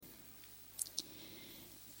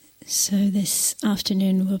So this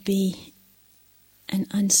afternoon will be an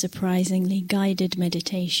unsurprisingly guided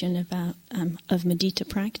meditation about of Mudita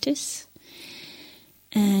practice,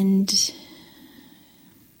 and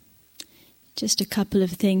just a couple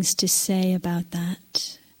of things to say about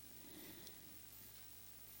that.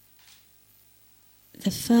 The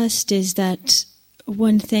first is that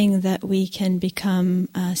one thing that we can become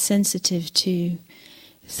sensitive to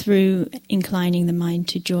through inclining the mind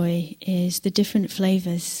to joy is the different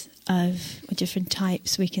flavors of, or different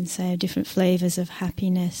types, we can say, of different flavors of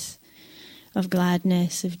happiness, of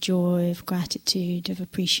gladness, of joy, of gratitude, of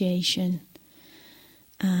appreciation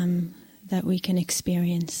that we can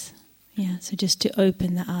experience. Yeah, so just to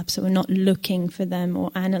open that up, so we're not looking for them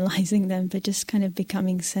or analyzing them, but just kind of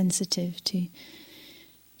becoming sensitive to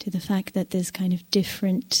the fact that there's kind of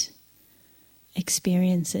different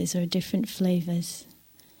experiences or different flavors.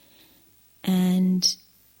 And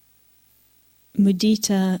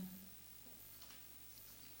Mudita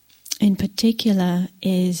in particular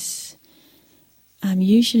is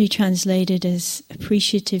usually translated as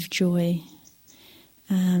appreciative joy.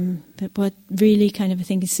 But what really kind of I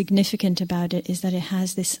think is significant about it is that it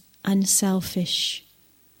has this unselfish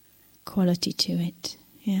quality to it.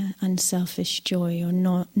 Yeah, unselfish joy, or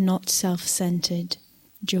not self-centered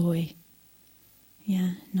joy.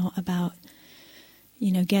 Yeah, not about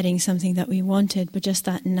getting something that we wanted, but just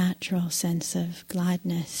that natural sense of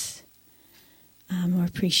gladness or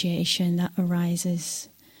appreciation that arises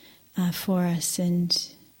for us, and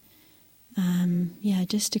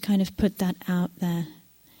just to kind of put that out there.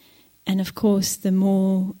 And of course, the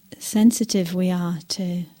more sensitive we are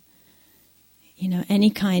to, any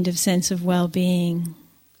kind of sense of well-being,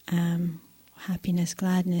 happiness,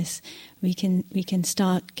 gladness, we can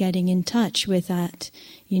start getting in touch with that.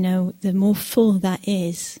 The more full that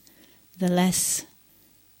is, the less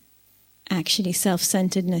actually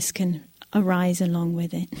self-centeredness can arise along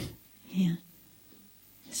with it. Yeah.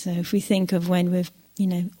 So if we think of when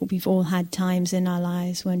we've all had times in our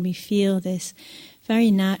lives when we feel this very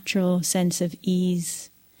natural sense of ease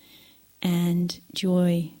and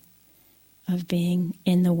joy of being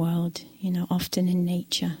in the world, often in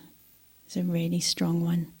nature, is a really strong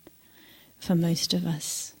one for most of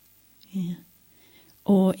us. Yeah.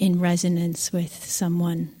 Or in resonance with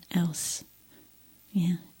someone else.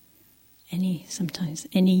 Yeah. Sometimes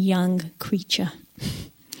any young creature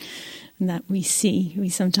that we see, we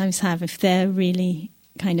sometimes have, if they're really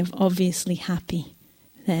kind of obviously happy,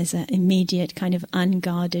 there's an immediate kind of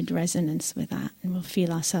unguarded resonance with that, and we'll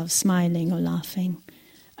feel ourselves smiling or laughing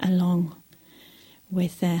along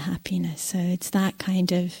with their happiness. So it's that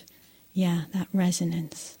kind of, that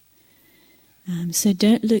resonance. So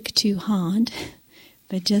don't look too hard,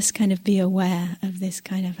 but just kind of be aware of this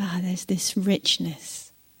kind of, there's this richness.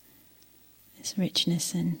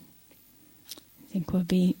 And I think we'll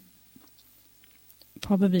be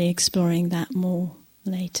probably exploring that more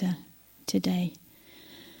later today.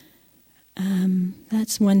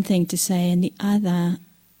 That's one thing to say, and the other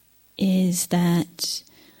is that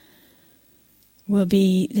we'll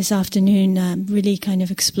be this afternoon really kind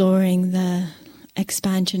of exploring the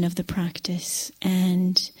expansion of the practice,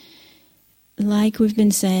 and like we've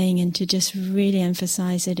been saying, and to just really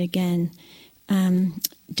emphasize it again,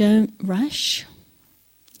 don't rush,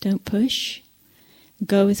 don't push,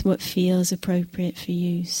 go with what feels appropriate for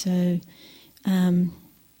you. So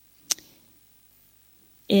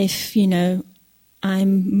if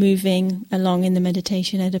I'm moving along in the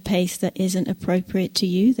meditation at a pace that isn't appropriate to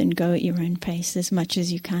you, then go at your own pace as much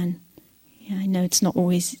as you can. Yeah, I know it's not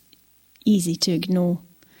always easy to ignore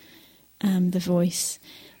the voice,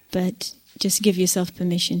 but just give yourself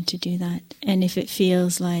permission to do that. And if it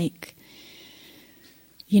feels like,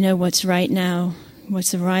 what's right now,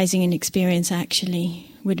 what's arising in experience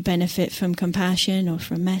actually would benefit from compassion or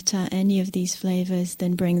from metta, any of these flavors,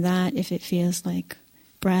 then bring that. If it feels like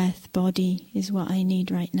breath, body is what I need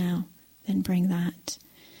right now, then bring that.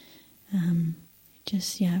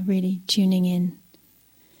 Really tuning in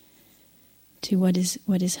to what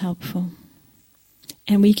is helpful.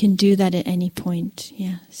 And we can do that at any point.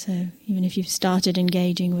 Yeah. So even if you've started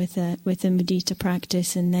engaging with a Mudita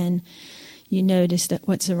practice, and then you notice that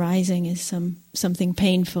what's arising is something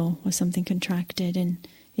painful or something contracted, and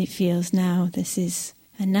it feels now this is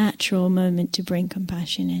a natural moment to bring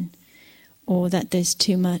compassion in, or that there's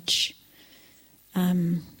too much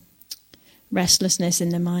restlessness in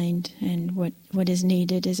the mind, and what is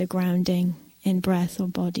needed is a grounding in breath or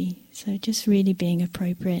body. So just really being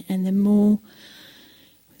appropriate, and the more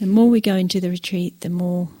we go into the retreat, the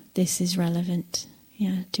more this is relevant,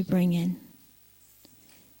 to bring in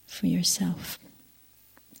for yourself.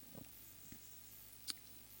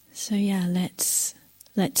 So yeah, let's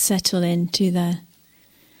settle into the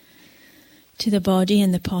body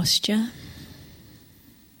and the posture.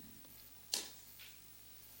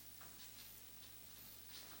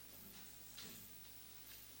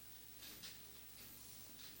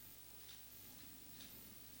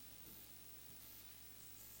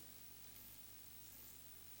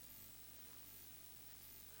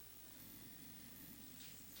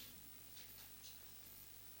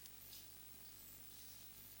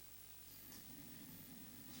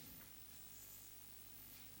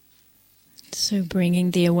 So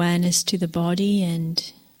bringing the awareness to the body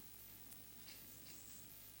and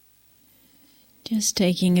just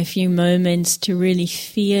taking a few moments to really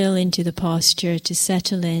feel into the posture, to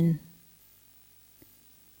settle in,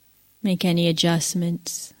 make any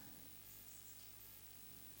adjustments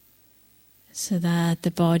so that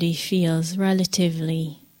the body feels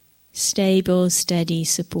relatively stable, steady,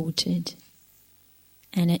 supported,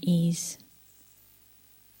 and at ease.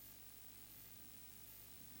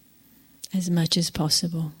 As much as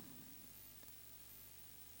possible.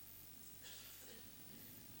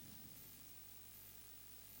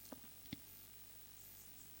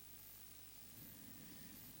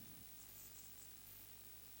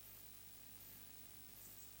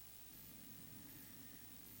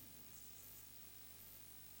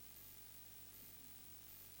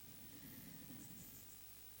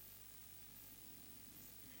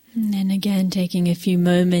 And then again, taking a few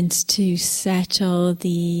moments to settle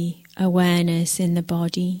the awareness in the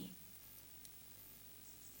body.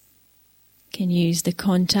 Can use the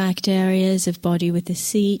contact areas of body with the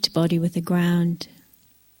seat, body with the ground.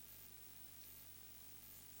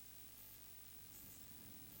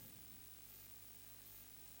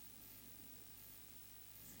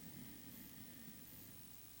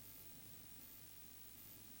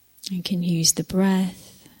 You can use the breath.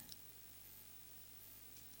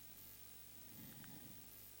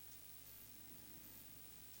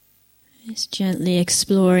 Just gently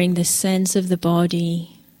exploring the sense of the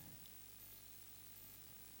body.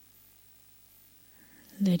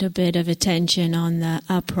 A little bit of attention on the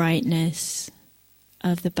uprightness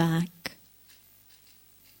of the back.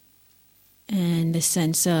 And the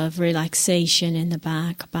sense of relaxation in the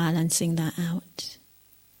back, balancing that out.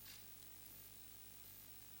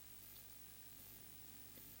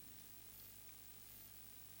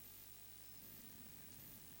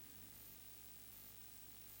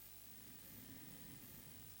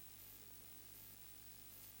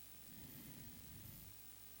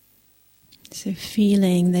 So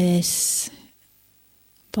feeling this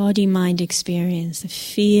body-mind experience, the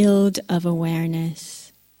field of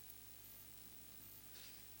awareness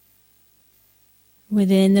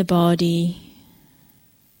within the body,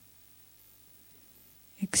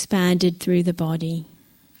 expanded through the body.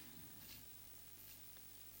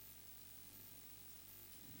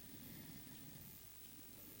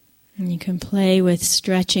 And you can play with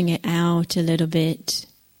stretching it out a little bit.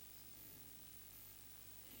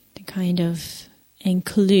 Kind of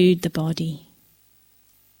include the body.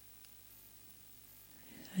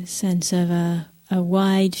 A sense of a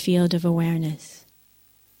wide field of awareness.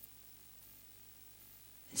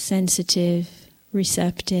 Sensitive,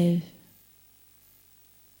 receptive.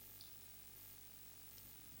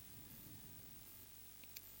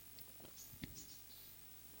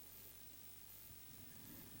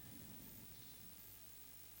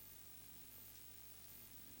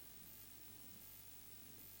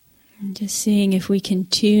 And just seeing if we can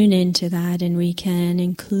tune into that and we can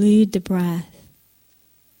include the breath.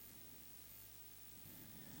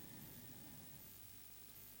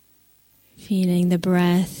 Feeling the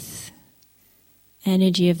breath,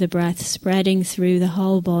 energy of the breath spreading through the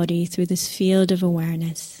whole body, through this field of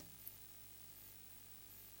awareness.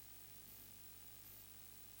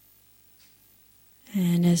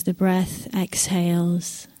 And as the breath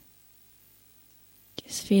exhales,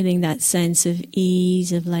 just feeling that sense of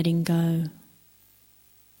ease, of letting go,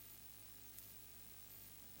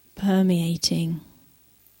 permeating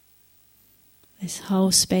this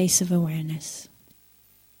whole space of awareness.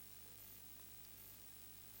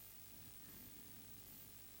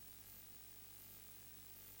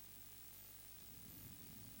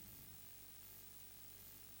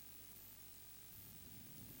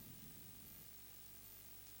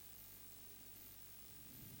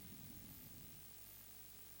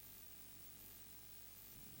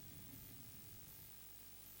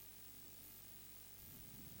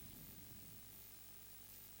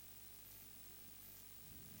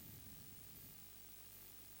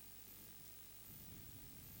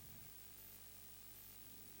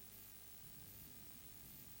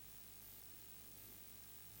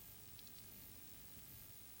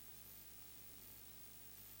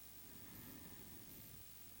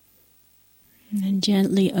 And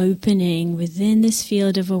gently opening within this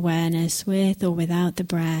field of awareness, with or without the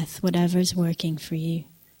breath, whatever's working for you.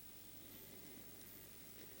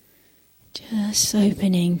 Just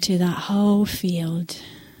opening to that whole field,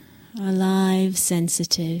 alive,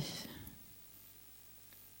 sensitive.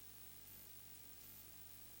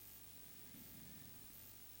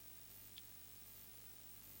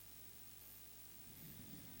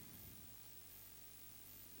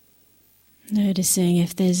 Noticing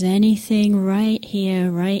if there's anything right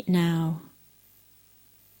here, right now,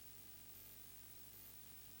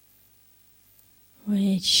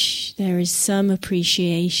 which there is some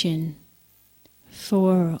appreciation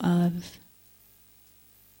for or of.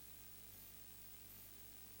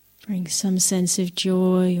 Bring some sense of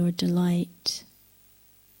joy or delight,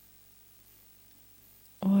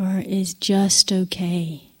 or is just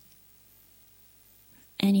okay.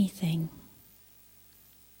 Anything.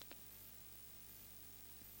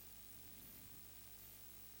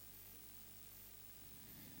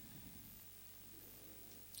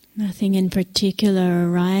 Nothing in particular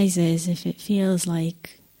arises if it feels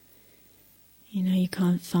like, you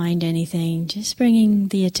can't find anything. Just bringing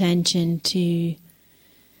the attention to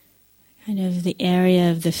kind of the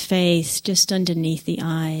area of the face just underneath the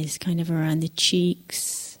eyes, kind of around the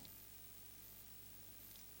cheeks.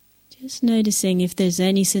 Just noticing if there's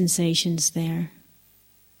any sensations there.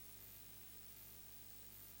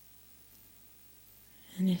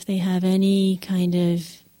 And if they have any kind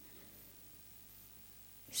of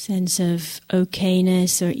sense of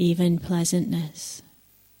okayness or even pleasantness.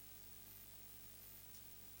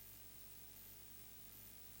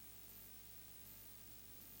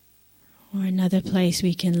 Or another place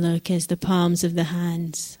we can look is the palms of the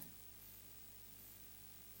hands.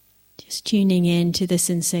 Just tuning in to the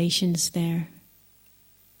sensations there.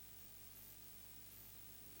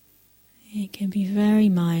 It can be very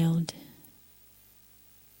mild.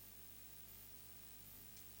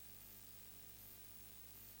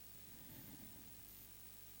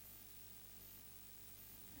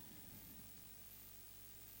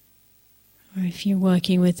 Or if you're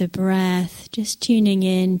working with the breath, just tuning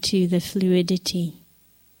in to the fluidity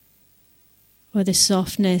or the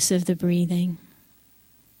softness of the breathing.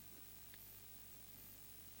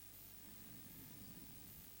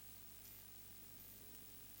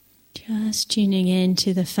 Just tuning in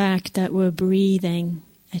to the fact that we're breathing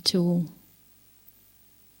at all.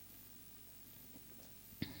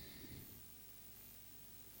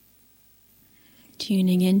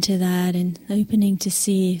 Tuning into that and opening to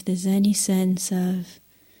see if there's any sense of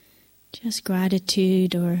just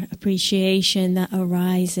gratitude or appreciation that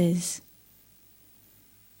arises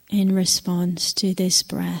in response to this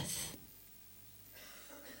breath.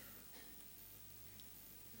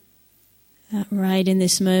 That right in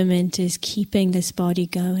this moment is keeping this body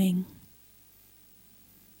going.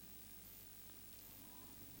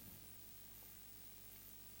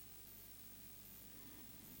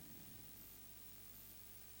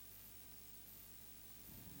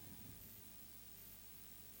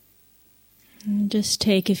 And just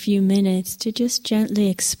take a few minutes to just gently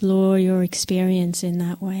explore your experience in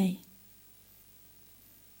that way.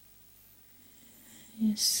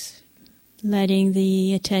 Just letting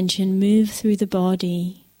the attention move through the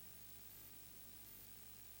body.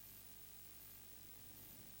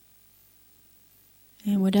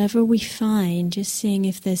 And whatever we find, just seeing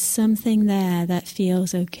if there's something there that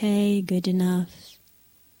feels okay, good enough,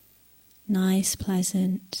 nice,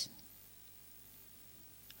 pleasant,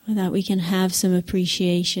 or that we can have some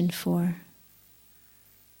appreciation for.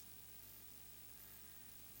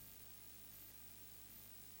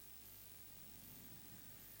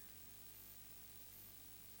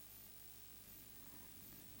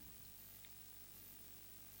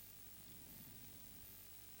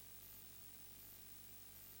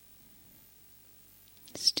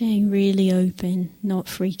 Staying really open, not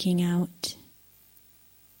freaking out.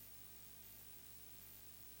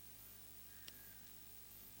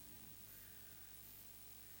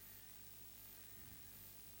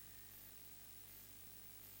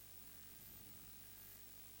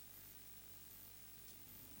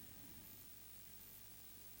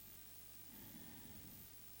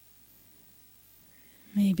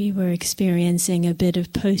 Maybe we're experiencing a bit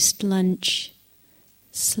of post-lunch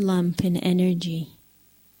slump in energy.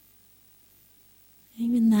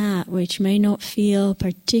 Even that which may not feel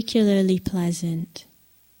particularly pleasant.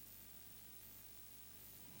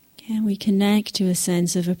 Can we connect to a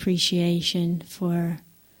sense of appreciation for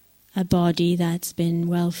a body that's been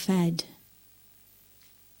well fed,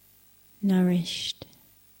 nourished?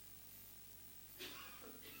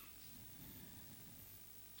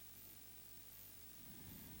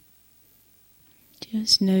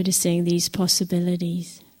 Just noticing these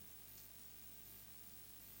possibilities.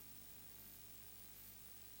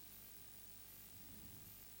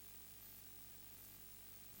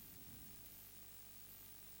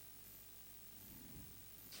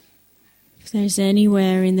 If there's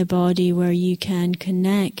anywhere in the body where you can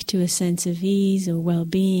connect to a sense of ease or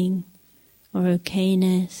well-being or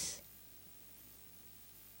okayness,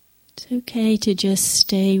 it's okay to just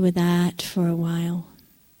stay with that for a while.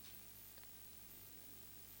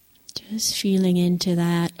 Just feeling into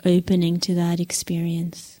that, opening to that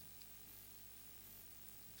experience.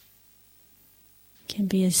 It can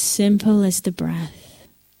be as simple as the breath.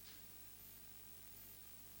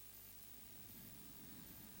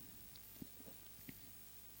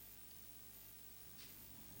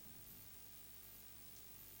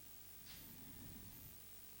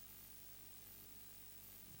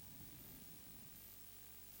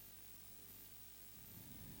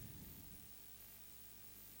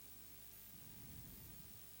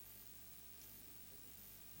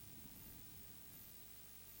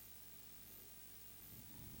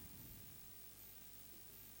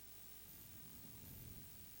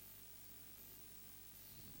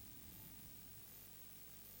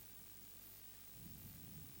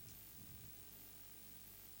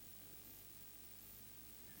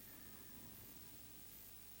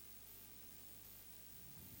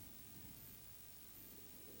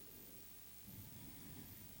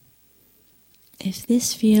 If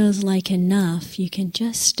this feels like enough, you can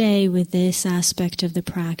just stay with this aspect of the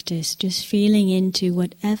practice, just feeling into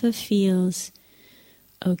whatever feels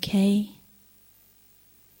okay,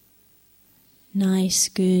 nice,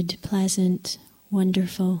 good, pleasant,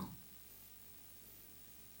 wonderful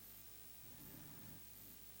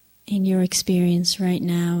in your experience right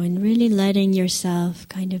now, and really letting yourself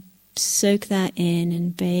kind of soak that in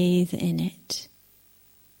and bathe in it,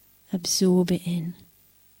 absorb it in.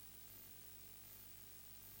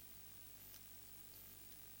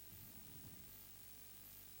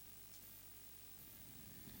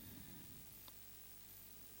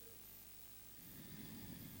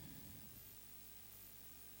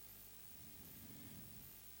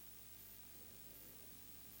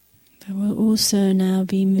 But we'll also now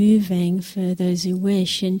be moving, for those who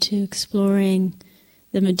wish, into exploring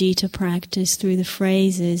the Mudita practice through the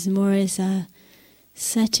phrases, more as a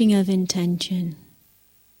setting of intention.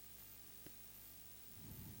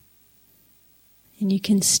 And you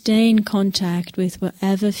can stay in contact with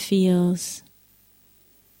whatever feels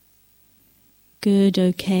good,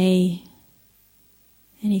 okay,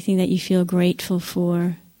 anything that you feel grateful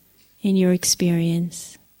for in your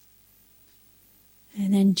experience.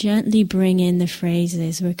 And then gently bring in the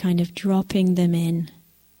phrases. We're kind of dropping them in.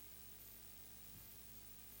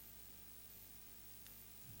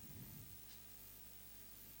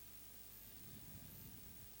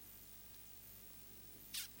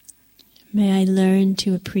 May I learn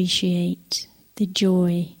to appreciate the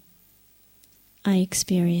joy I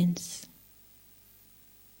experience.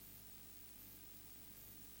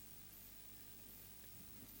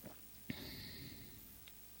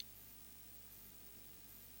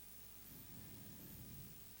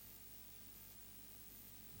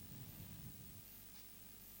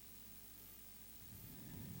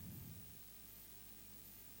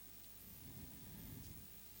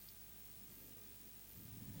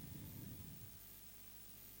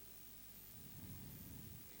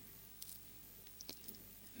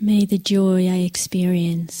 May the joy I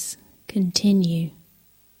experience continue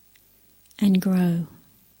and grow.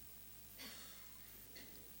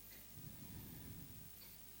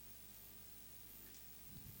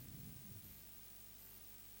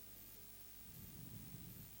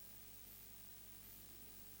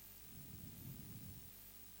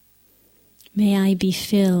 May I be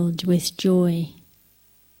filled with joy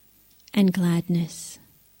and gladness.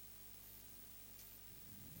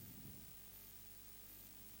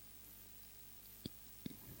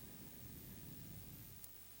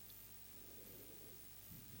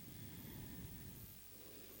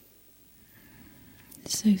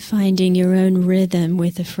 So finding your own rhythm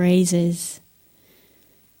with the phrases.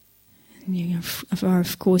 You are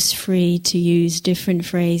of course free to use different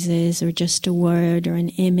phrases or just a word or an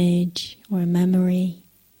image or a memory.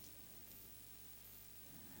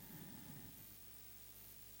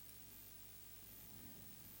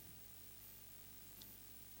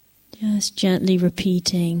 Just gently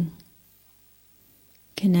repeating,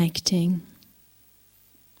 connecting.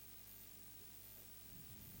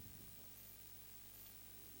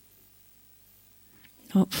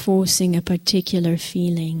 Not forcing a particular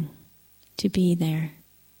feeling to be there.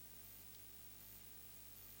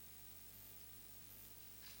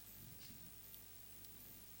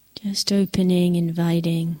 Just opening,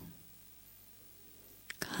 inviting,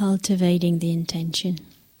 cultivating the intention.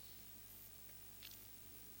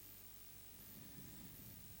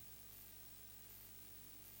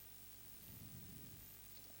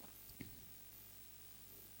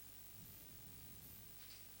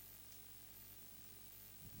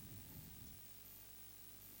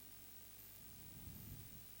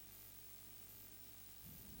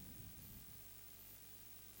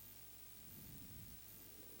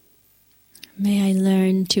 May I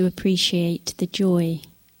learn to appreciate the joy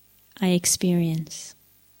I experience.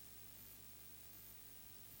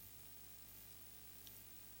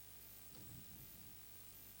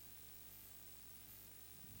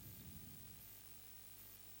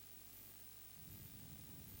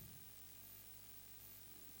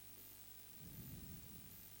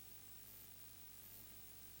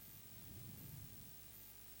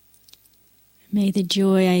 May the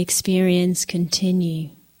joy I experience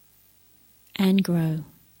continue and grow.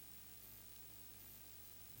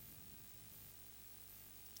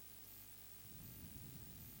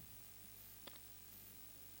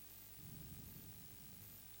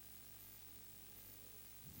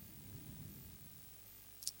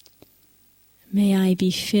 May I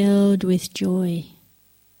be filled with joy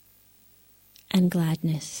and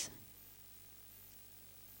gladness.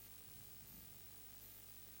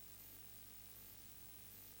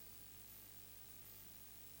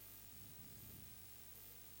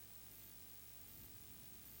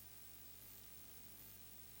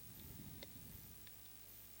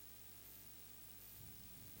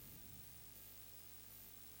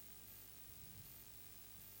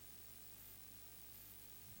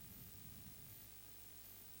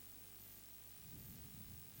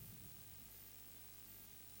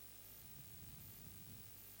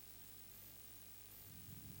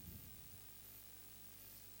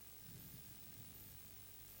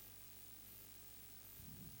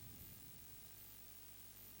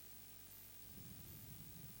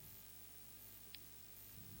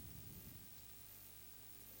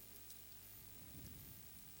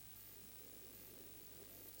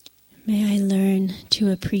 May I learn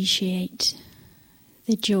to appreciate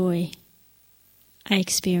the joy I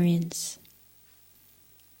experience.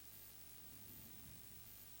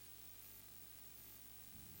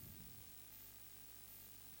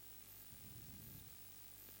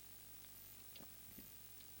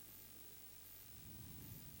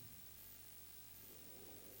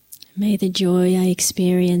 May the joy I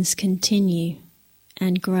experience continue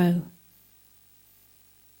and grow.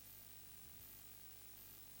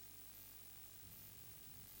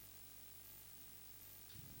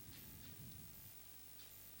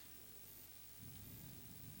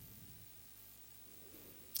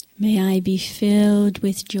 May I be filled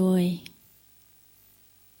with joy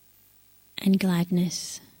and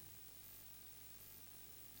gladness.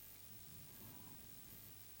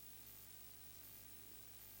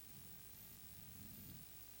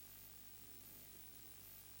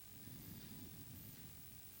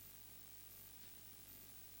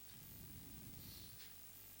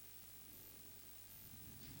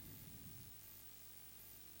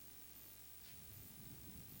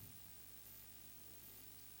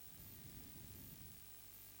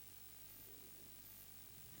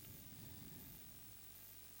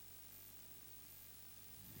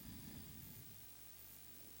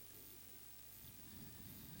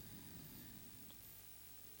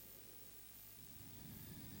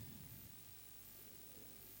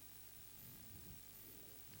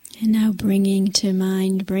 And now bringing to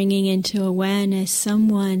mind, bringing into awareness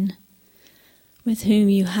someone with whom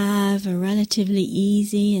you have a relatively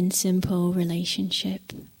easy and simple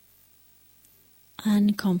relationship,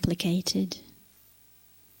 uncomplicated.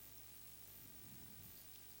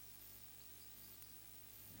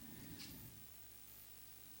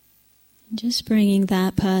 Just bringing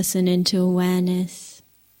that person into awareness.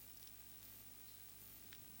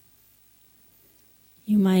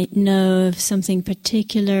 You might know of something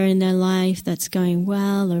particular in their life that's going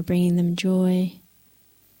well or bringing them joy.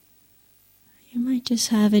 You might just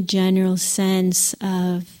have a general sense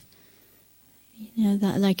of,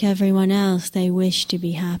 that like everyone else, they wish to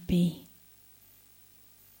be happy.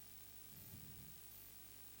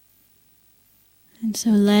 And so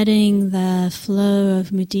letting the flow of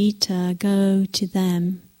mudita go to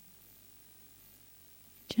them,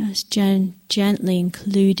 just gently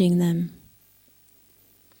including them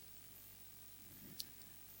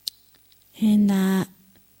in that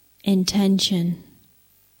intention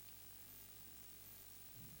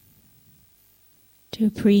to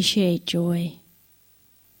appreciate joy,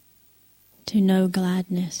 to know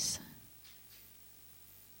gladness.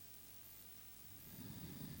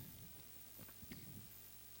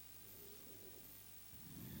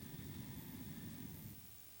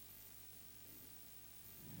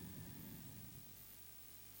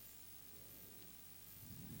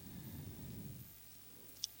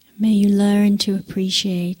 May you learn to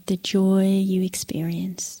appreciate the joy you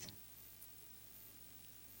experience.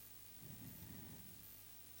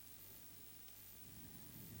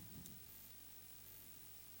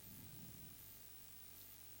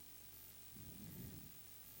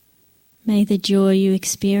 May the joy you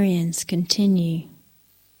experience continue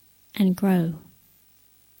and grow.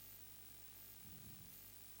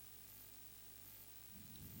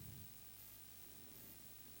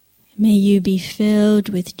 May you be filled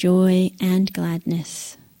with joy and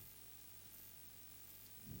gladness.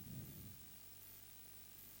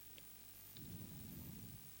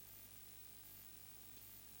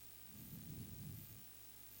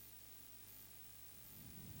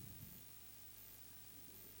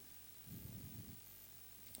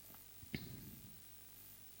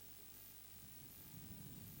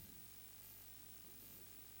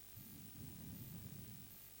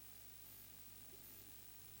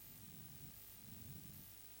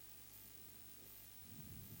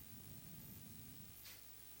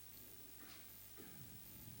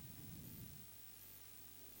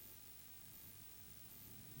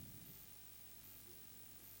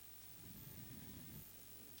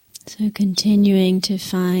 So continuing to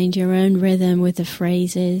find your own rhythm with the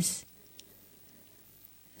phrases.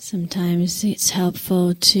 Sometimes it's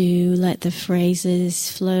helpful to let the phrases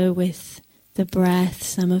flow with the breath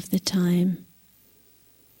some of the time.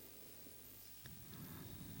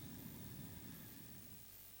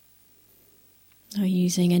 Or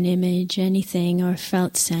using an image, anything, or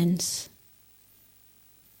felt sense.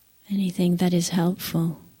 Anything that is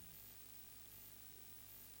helpful.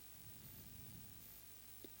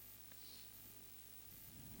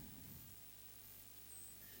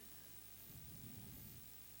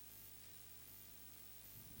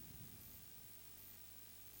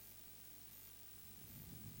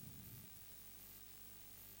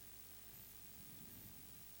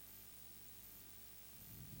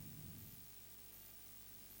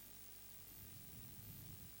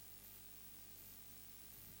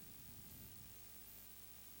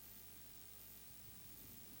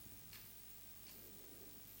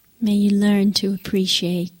 May you learn to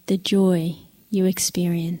appreciate the joy you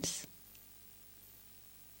experience.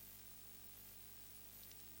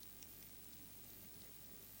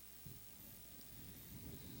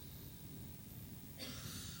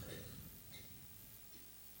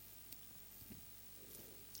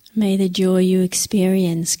 May the joy you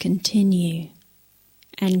experience continue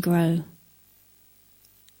and grow.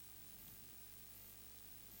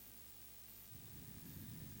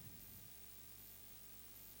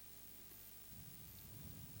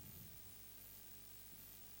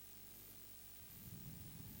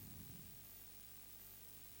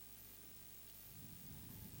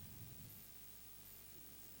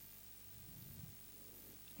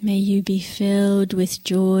 May you be filled with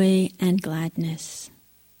joy and gladness.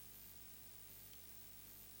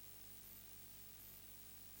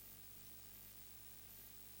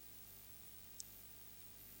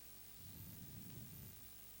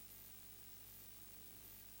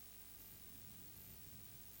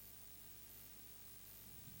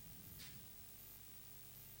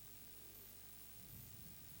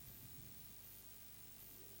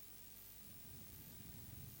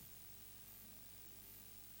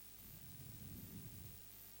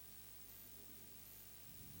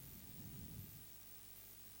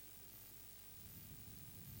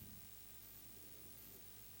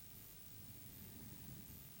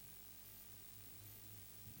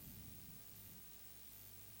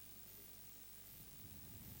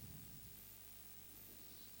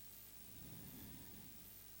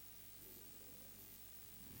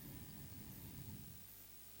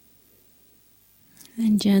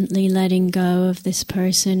 And gently letting go of this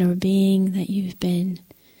person or being that you've been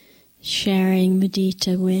sharing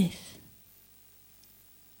mudita with.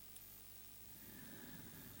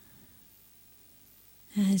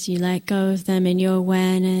 As you let go of them in your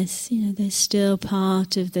awareness, they're still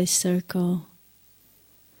part of this circle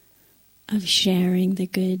of sharing the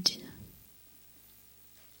good.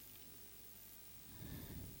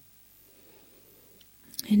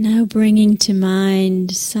 And now bringing to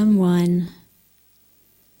mind someone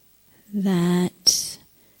that,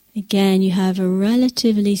 again, you have a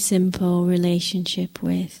relatively simple relationship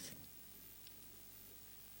with.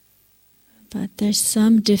 But there's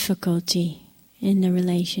some difficulty in the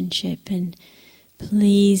relationship, and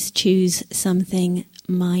please choose something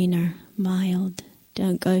minor, mild.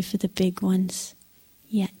 Don't go for the big ones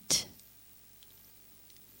yet.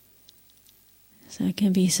 So it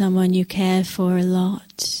can be someone you care for a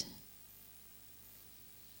lot.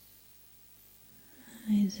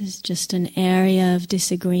 This is just an area of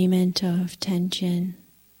disagreement or of tension.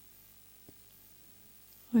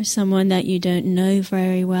 or someone that you don't know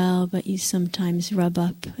very well, but you sometimes rub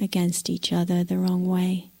up against each other the wrong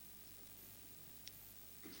way.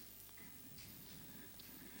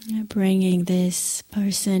 Bringing this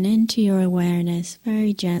person into your awareness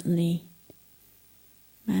very gently,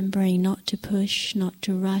 remembering not to push, not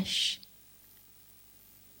to rush.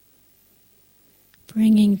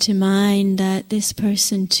 Bringing to mind that this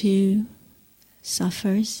person too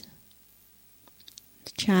suffers,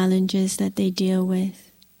 the challenges that they deal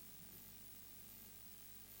with.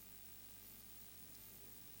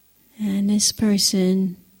 And this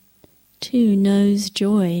person too knows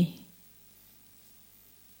joy.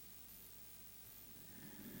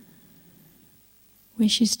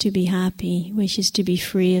 Wishes to be happy, wishes to be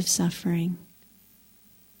free of suffering.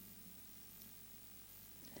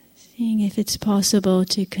 Seeing if it's possible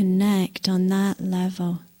to connect on that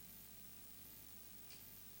level.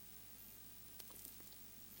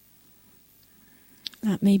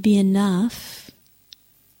 That may be enough.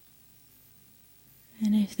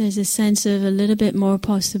 And if there's a sense of a little bit more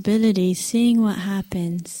possibility, seeing what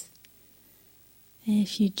happens.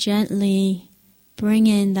 If you gently bring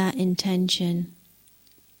in that intention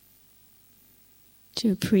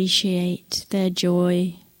to appreciate their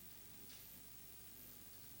joy,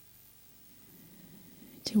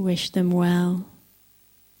 to wish them well.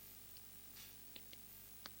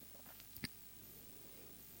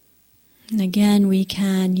 And again, we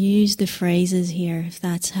can use the phrases here if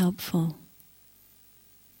that's helpful.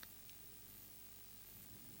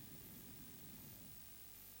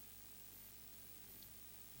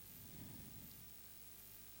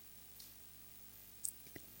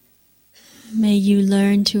 May you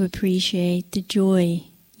learn to appreciate the joy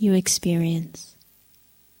you experience.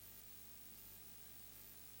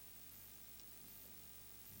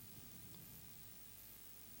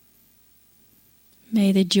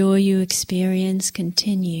 May the joy you experience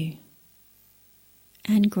continue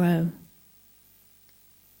and grow.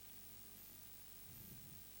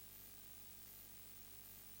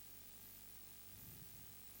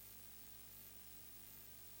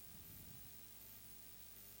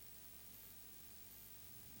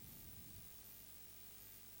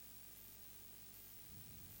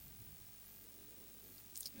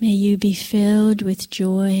 May you be filled with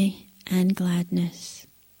joy and gladness.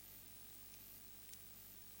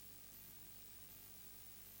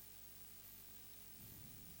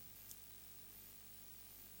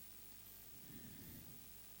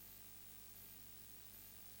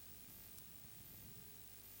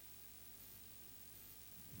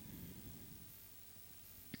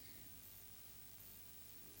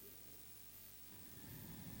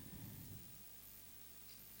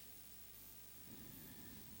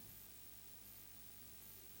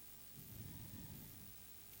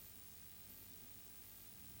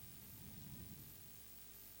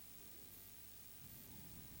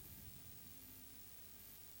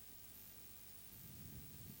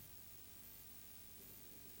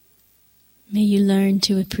 May you learn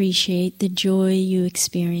to appreciate the joy you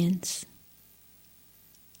experience.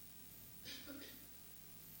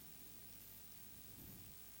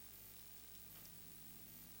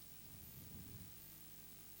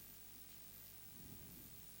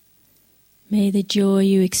 May the joy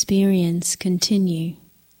you experience continue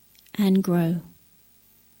and grow.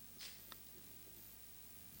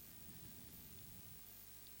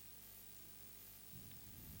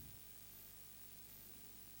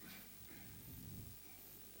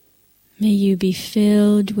 May you be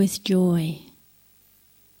filled with joy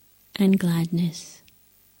and gladness.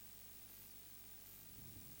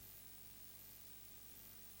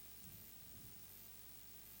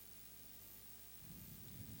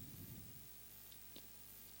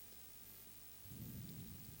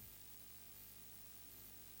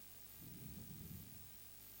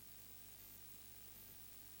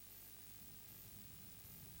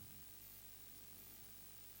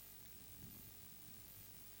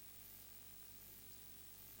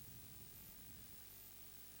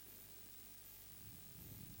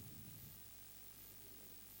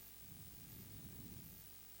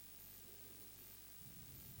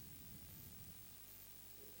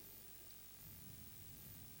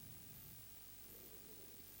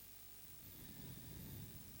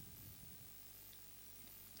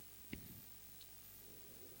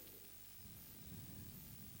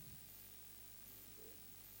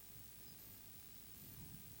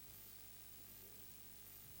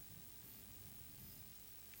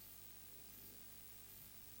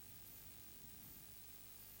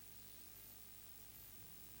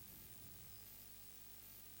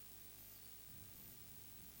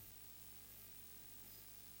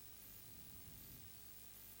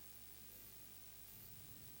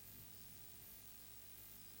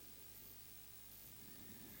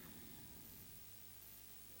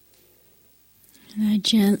 Now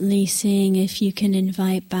gently seeing if you can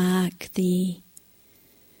invite back the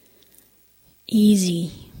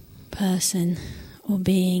easy person or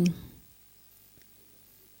being.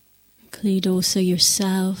 Include also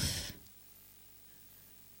yourself,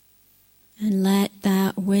 and let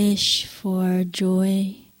that wish for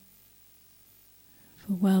joy,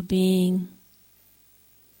 for well-being,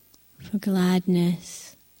 for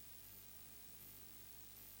gladness,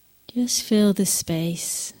 just fill the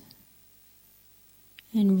space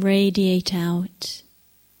and radiate out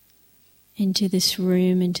into this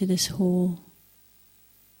room, into this hall.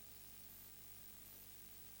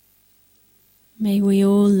 May we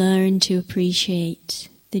all learn to appreciate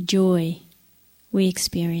the joy we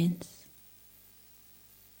experience.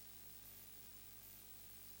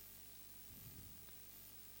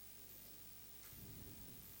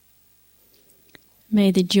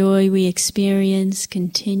 May the joy we experience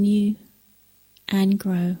continue and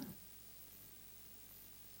grow.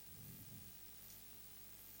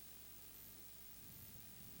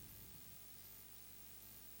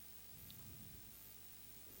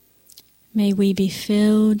 May we be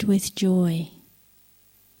filled with joy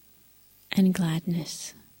and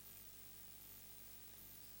gladness.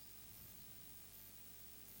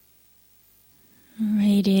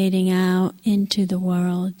 Radiating out into the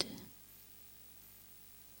world,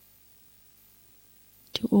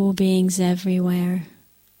 to all beings everywhere,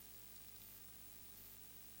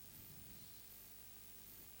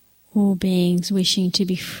 all beings wishing to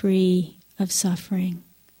be free of suffering,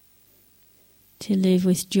 to live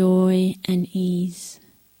with joy and ease.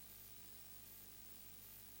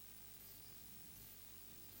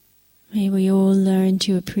 May we all learn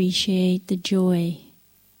to appreciate the joy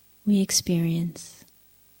we experience.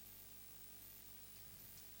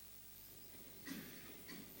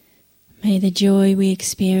 May the joy we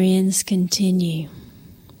experience continue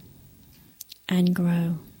and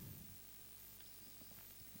grow.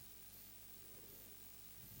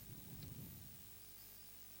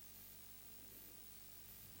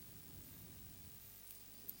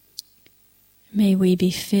 May we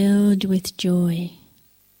be filled with joy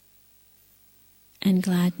and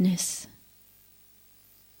gladness.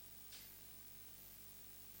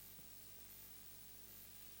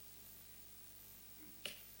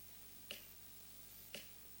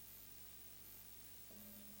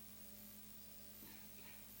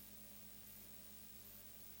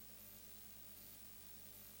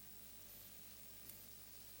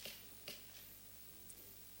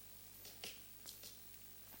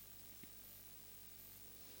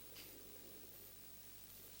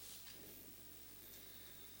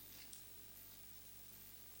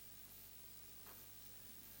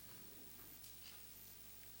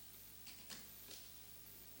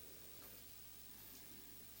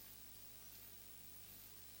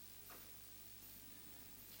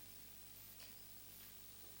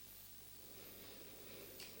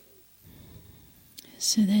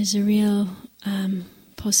 So there's a real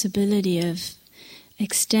possibility of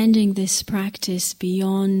extending this practice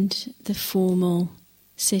beyond the formal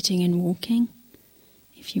sitting and walking,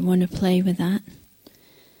 if you want to play with that.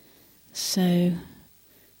 So,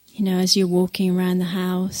 as you're walking around the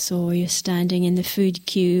house, or you're standing in the food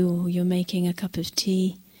queue, or you're making a cup of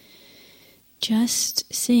tea,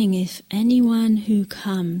 just seeing if anyone who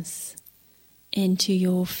comes into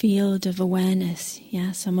your field of awareness,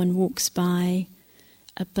 someone walks by,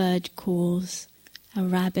 a bird calls, a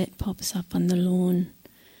rabbit pops up on the lawn.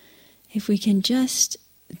 If we can just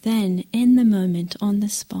then, in the moment, on the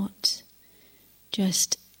spot,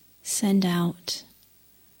 just send out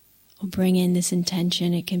or bring in this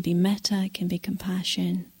intention. It can be metta, it can be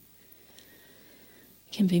compassion,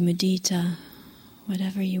 it can be mudita,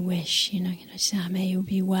 whatever you wish. Say, may you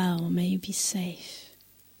be well, may you be safe,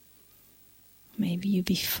 maybe you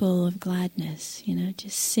be full of gladness.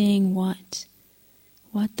 Just seeing what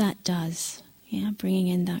that does, bringing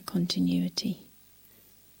in that continuity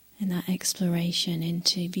and that exploration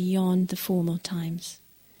into beyond the formal times.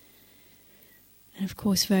 And of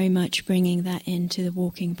course, very much bringing that into the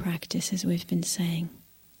walking practice, as we've been saying,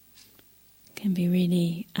 can be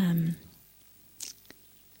really, a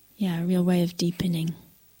real way of deepening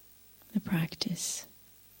the practice.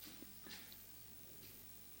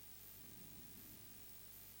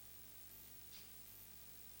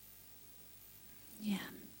 Yeah.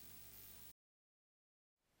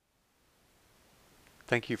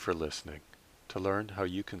 Thank you for listening. To learn how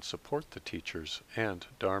you can support the teachers and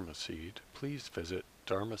Dharma Seed, please visit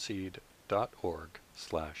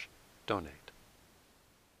dharmaseed.org/donate.